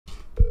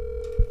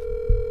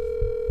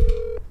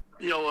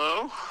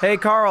Hello? Hey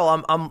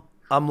Carl,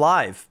 I'm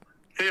live.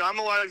 Hey, I'm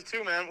alive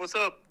too, man. What's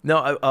up?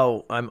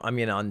 No, I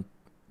mean on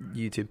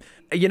YouTube.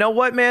 You know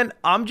what, man?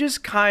 I'm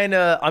just kind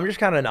of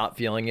not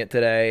feeling it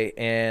today,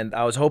 and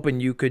I was hoping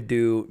you could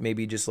do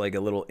maybe just like a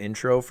little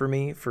intro for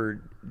me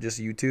for just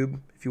YouTube,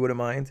 if you wouldn't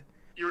mind.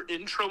 You're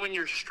introing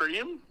your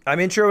stream? I'm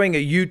introing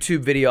a YouTube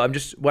video. I'm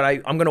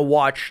gonna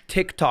watch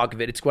TikTok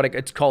vid. It's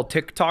called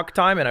TikTok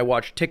time, and I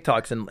watch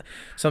TikToks, and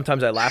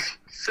sometimes I laugh.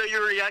 So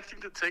you're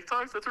reacting to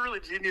TikToks? That's a really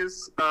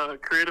genius,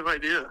 creative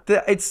idea.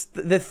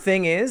 The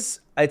thing is,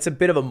 it's a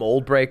bit of a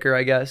mold breaker,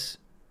 I guess.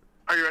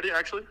 Are you ready,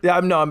 actually? Yeah,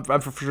 I'm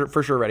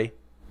for sure ready.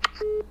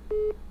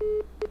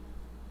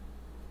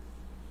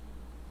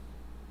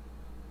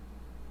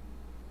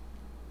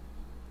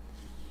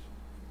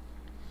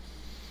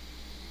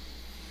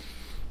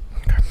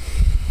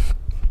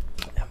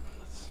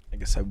 I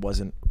guess I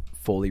wasn't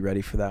fully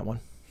ready for that one.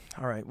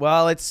 All right.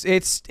 Well,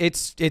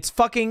 it's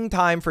fucking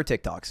time for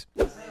TikToks.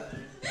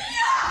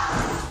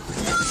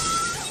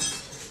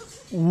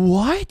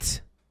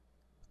 What?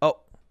 Oh.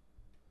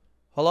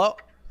 Hello?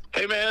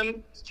 Hey,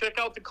 man. Check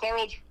out the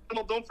Karl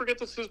channel. Don't forget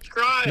to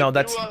subscribe. No,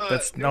 that's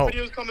new no.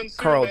 videos coming soon,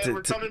 Karl, man.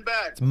 We're coming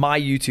back. It's my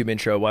YouTube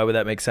intro. Why would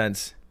that make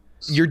sense?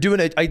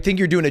 I think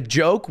you're doing a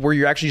joke where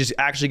you're actually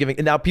giving,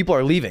 and now people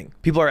are leaving.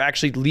 People are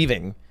actually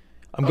leaving.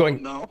 I'm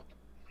going. No.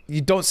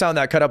 You don't sound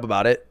that cut up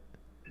about it.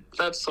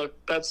 That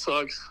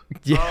sucks.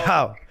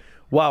 Yeah.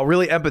 Wow,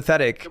 really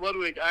empathetic. Hey,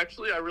 Ludwig,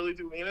 actually, I really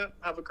do mean it.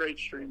 Have a great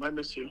stream. I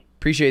miss you.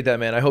 Appreciate that,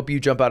 man. I hope you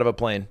jump out of a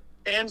plane.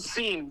 And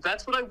scene.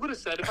 That's what I would have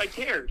said if I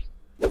cared.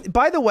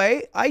 By the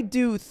way, I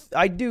do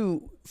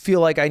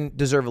feel like I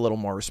deserve a little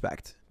more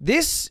respect.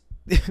 This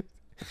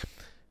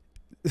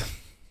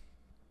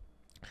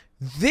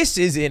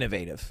is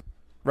innovative,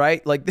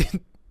 right? Like,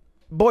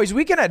 boys,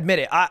 we can admit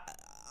it.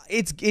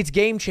 It's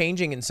game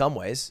changing in some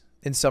ways,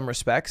 in some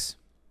respects.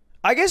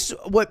 I guess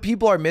what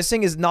people are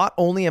missing is not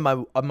only am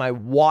I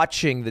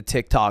watching the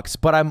TikToks,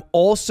 but I'm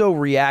also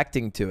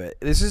reacting to it.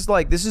 This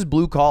is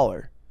blue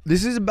collar.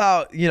 This is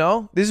about,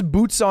 this is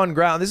boots on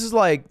ground. This is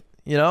like,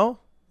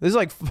 this is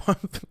like,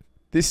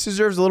 this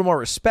deserves a little more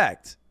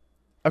respect.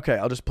 Okay,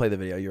 I'll just play the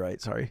video. You're right.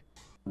 Sorry.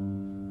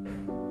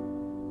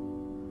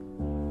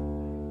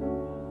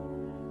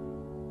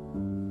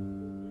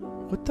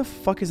 What the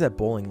fuck is that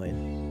bowling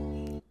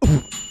lane?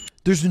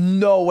 There's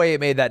no way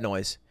it made that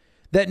noise.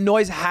 That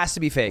noise has to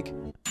be fake.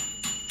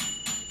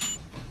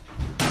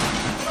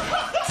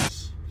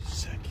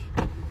 Sick.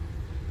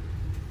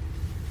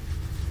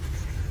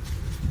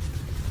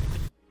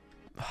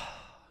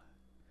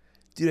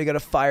 Dude, I got a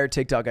fire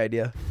TikTok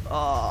idea.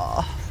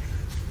 Oh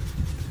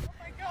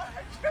my god,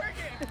 I'm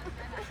jerking.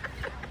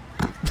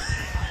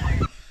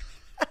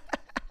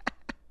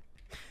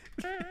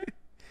 Oh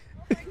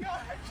my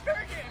god, I'm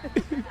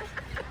jerking.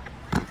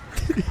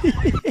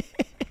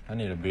 I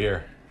need a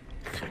beer.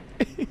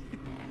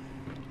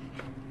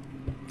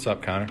 What's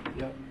up, Connor?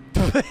 Yep.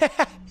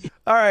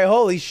 All right,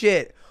 holy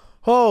shit.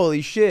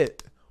 Holy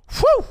shit.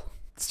 Whew!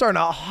 It's starting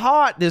out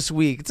hot this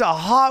week. It's a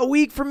hot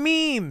week for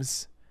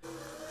memes.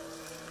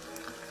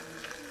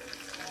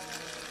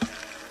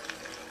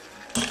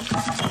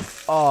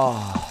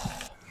 Oh.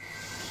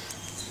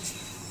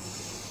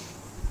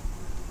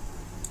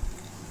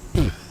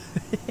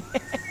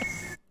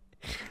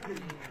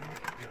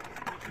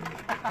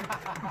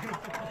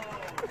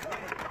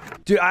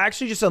 Dude, I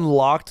actually just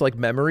unlocked like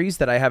memories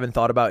that I haven't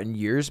thought about in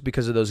years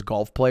because of those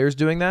golf players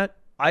doing that.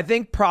 I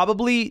think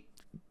probably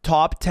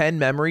top 10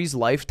 memories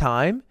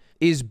lifetime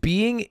is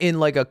being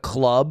in like a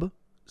club,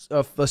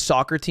 a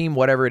soccer team,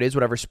 whatever it is,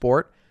 whatever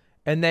sport,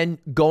 and then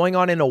going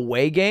on an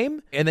away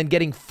game and then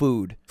getting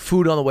food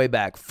on the way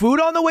back.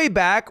 Food on the way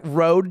back,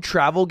 road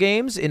travel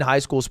games in high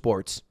school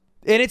sports.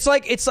 And it's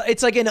like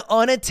an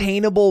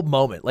unattainable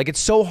moment. Like, it's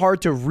so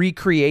hard to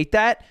recreate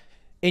that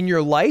in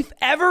your life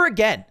ever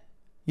again.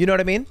 You know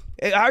what I mean?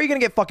 How are you gonna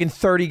get fucking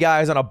 30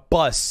 guys on a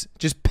bus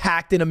just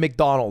packed in a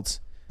McDonald's?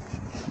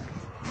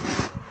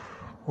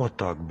 Вот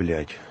так,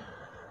 блядь.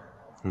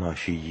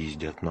 Наши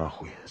ездят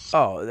нахуй.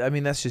 Oh, I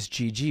mean, that's just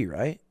GG,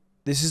 right?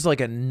 This is like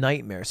a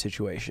nightmare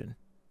situation.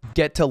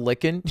 Get to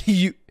licking.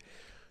 You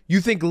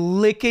think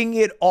licking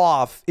it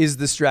off is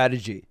the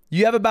strategy.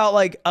 You have about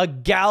like a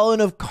gallon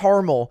of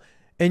caramel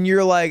and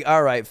you're like,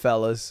 all right,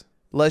 fellas,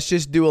 let's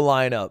just do a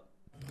lineup.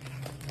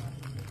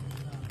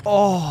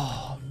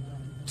 Oh.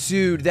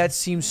 Dude, that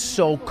seems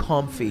so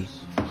comfy.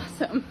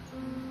 Awesome.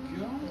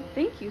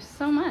 Thank you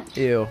so much.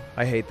 Ew,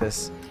 I hate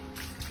this.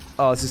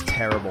 Oh, this is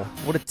terrible.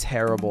 What a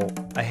terrible.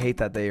 I hate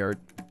that they are.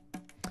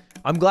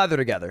 I'm glad they're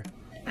together.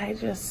 I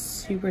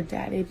just super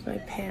daddied my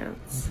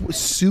pants.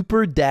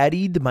 Super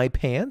daddied my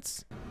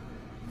pants?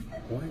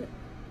 What?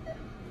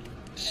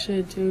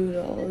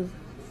 Shadoodles.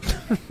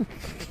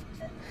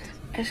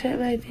 I shit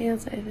my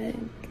pants, I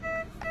think.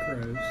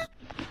 Gross.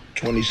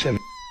 27.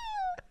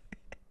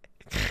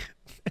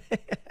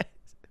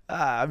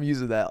 I'm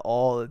using that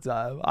all the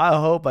time. I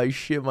hope I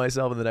shit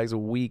myself in the next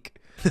week.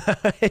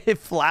 It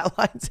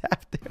flatlines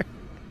after.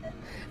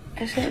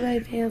 I shit my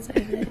pants,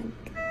 I think.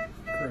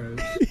 Gross.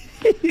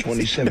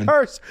 27.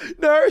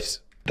 Nurse!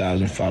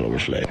 100,000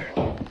 followers later.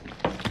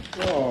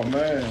 Oh,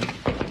 man.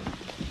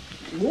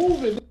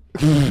 Move it.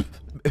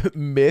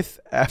 Myth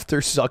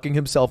after sucking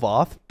himself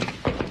off.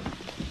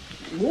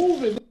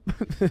 Move it.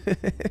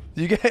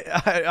 You get,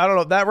 I don't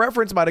know. That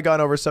reference might have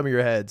gone over some of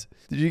your heads.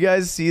 Did you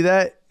guys see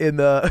that in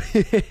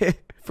the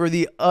for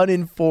the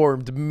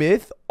uninformed?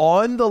 Myth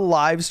on the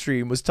live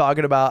stream was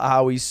talking about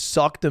how he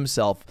sucked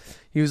himself.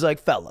 He was like,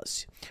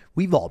 fellas,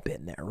 we've all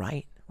been there,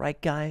 right?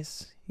 Right,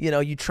 guys? You know,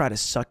 you try to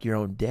suck your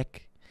own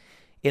dick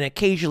and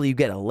occasionally you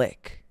get a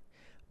lick,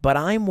 but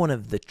I'm one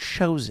of the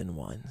chosen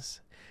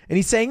ones. And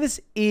he's saying this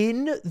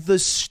in the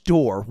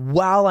store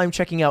while I'm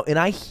checking out, and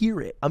I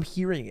hear it. I'm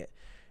hearing it.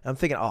 I'm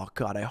thinking, oh,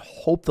 God, I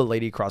hope the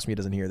lady across from me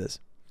doesn't hear this.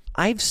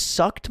 I've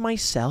sucked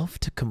myself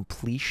to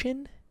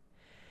completion,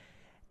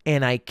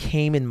 and I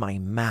came in my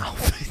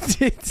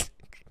mouth.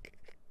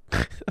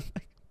 I'm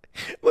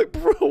like,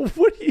 bro,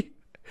 what are you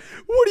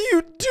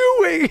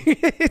doing?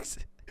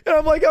 And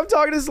I'm like, I'm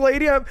talking to this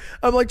lady. I'm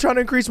like trying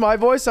to increase my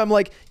voice. I'm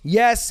like,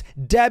 yes,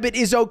 debit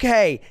is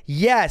okay.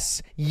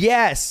 Yes,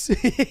 yes.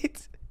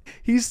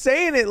 He's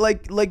saying it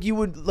like you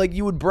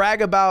would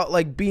brag about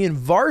like being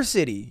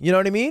varsity. You know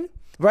what I mean?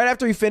 Right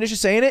after he finishes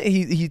saying it,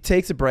 he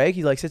takes a break.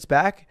 He like sits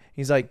back.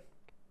 He's like,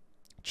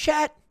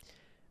 chat,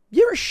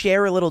 you ever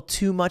share a little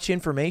too much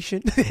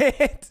information?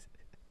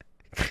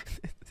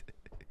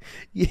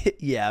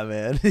 Yeah,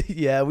 man.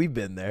 Yeah, we've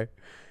been there.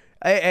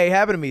 Hey,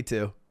 happened to me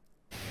too.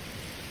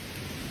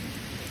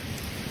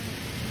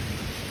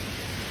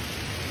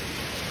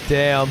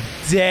 Damn.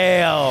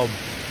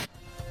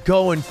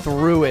 Going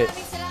through it.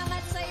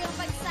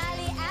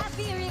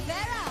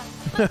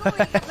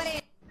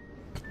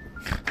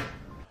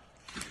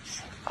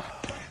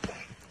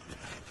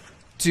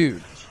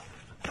 Dude,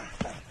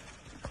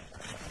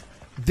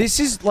 this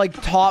is like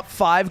top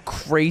 5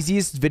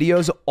 craziest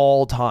videos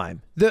all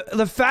time.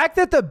 The fact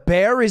that the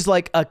bear is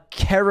like a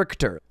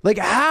character, like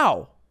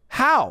how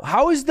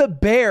is the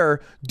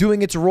bear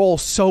doing its role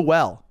so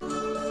well?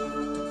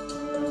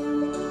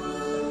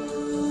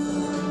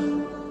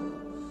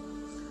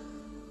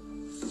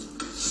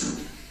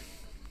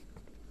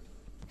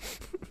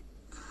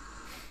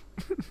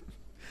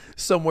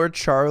 Somewhere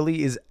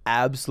Charlie is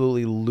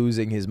absolutely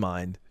losing his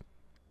mind.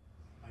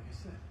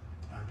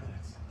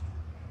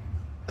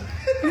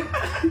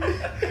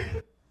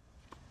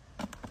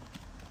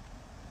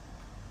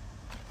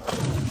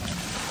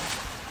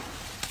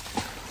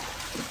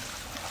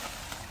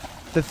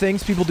 The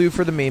things people do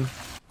for the meme.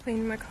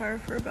 Cleaned my car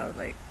for about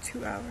like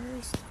 2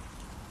 hours.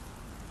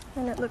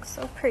 And it looks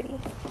so pretty.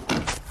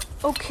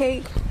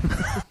 Okay.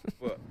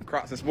 What?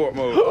 Crocs in sport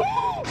mode.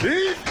 Well,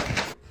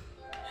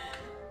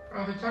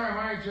 at the time,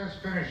 I had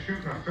just finished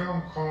shooting a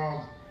film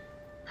called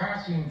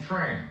Passing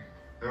Train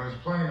that was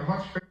playing a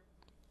much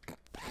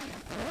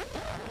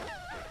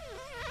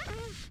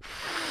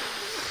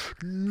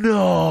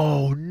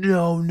No. a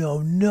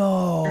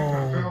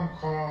film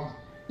called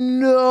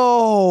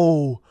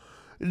No,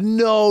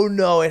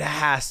 it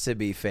has to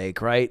be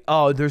fake, right?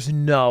 Oh, there's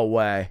no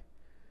way.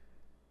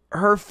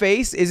 Her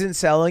face isn't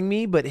selling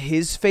me, but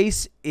his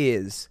face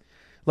is.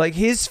 Like,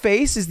 his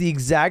face is the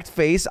exact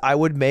face I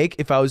would make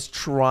if I was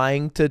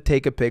trying to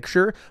take a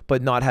picture,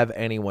 but not have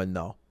anyone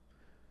know.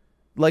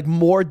 Like,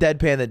 more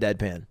deadpan than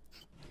deadpan.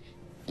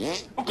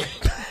 It's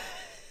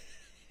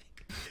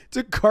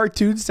a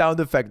cartoon sound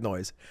effect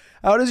noise.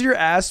 How does your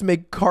ass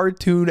make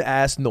cartoon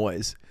ass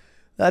noise?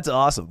 That's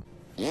awesome.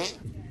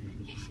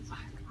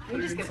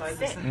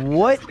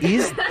 What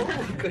is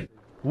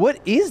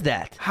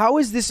that? How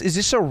is this? Is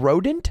this a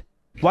rodent?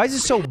 Why is it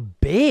so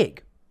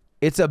big?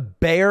 It's a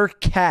bear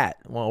cat.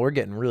 Well, we're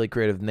getting really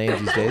creative with names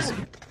these days.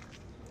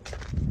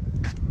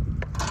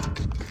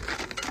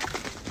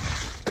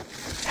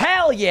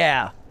 Hell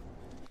yeah!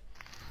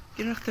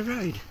 Get off the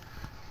road.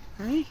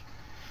 Hey?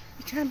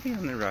 You can't be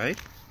on the road.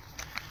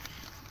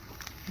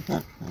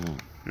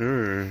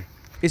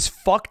 It's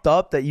fucked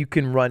up that you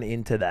can run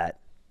into that.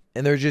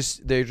 And they're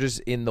just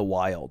in the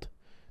wild.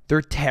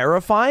 They're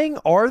terrifying,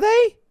 are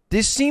they?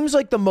 This seems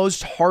like the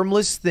most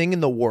harmless thing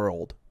in the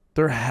world.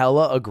 They're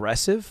hella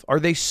aggressive. Are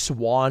they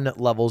swan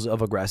levels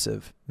of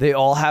aggressive? They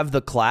all have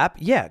the clap?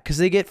 Yeah, because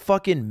they get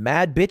fucking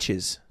mad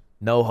bitches.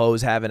 No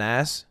hoes have an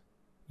ass.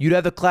 You'd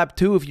have the clap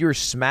too if you were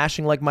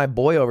smashing like my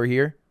boy over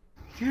here.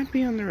 You can't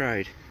be on the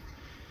road.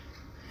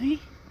 Hey? You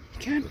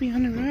can't be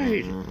on the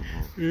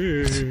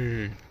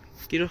road.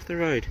 Get off the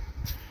road.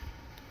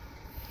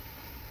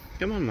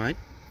 Come on, mate.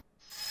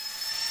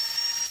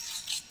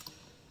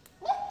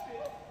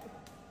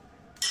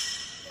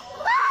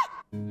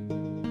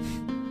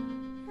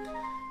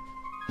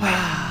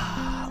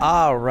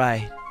 All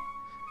right.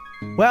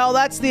 Well,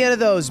 that's the end of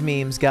those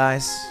memes,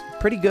 guys.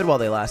 Pretty good while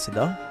they lasted,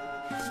 though.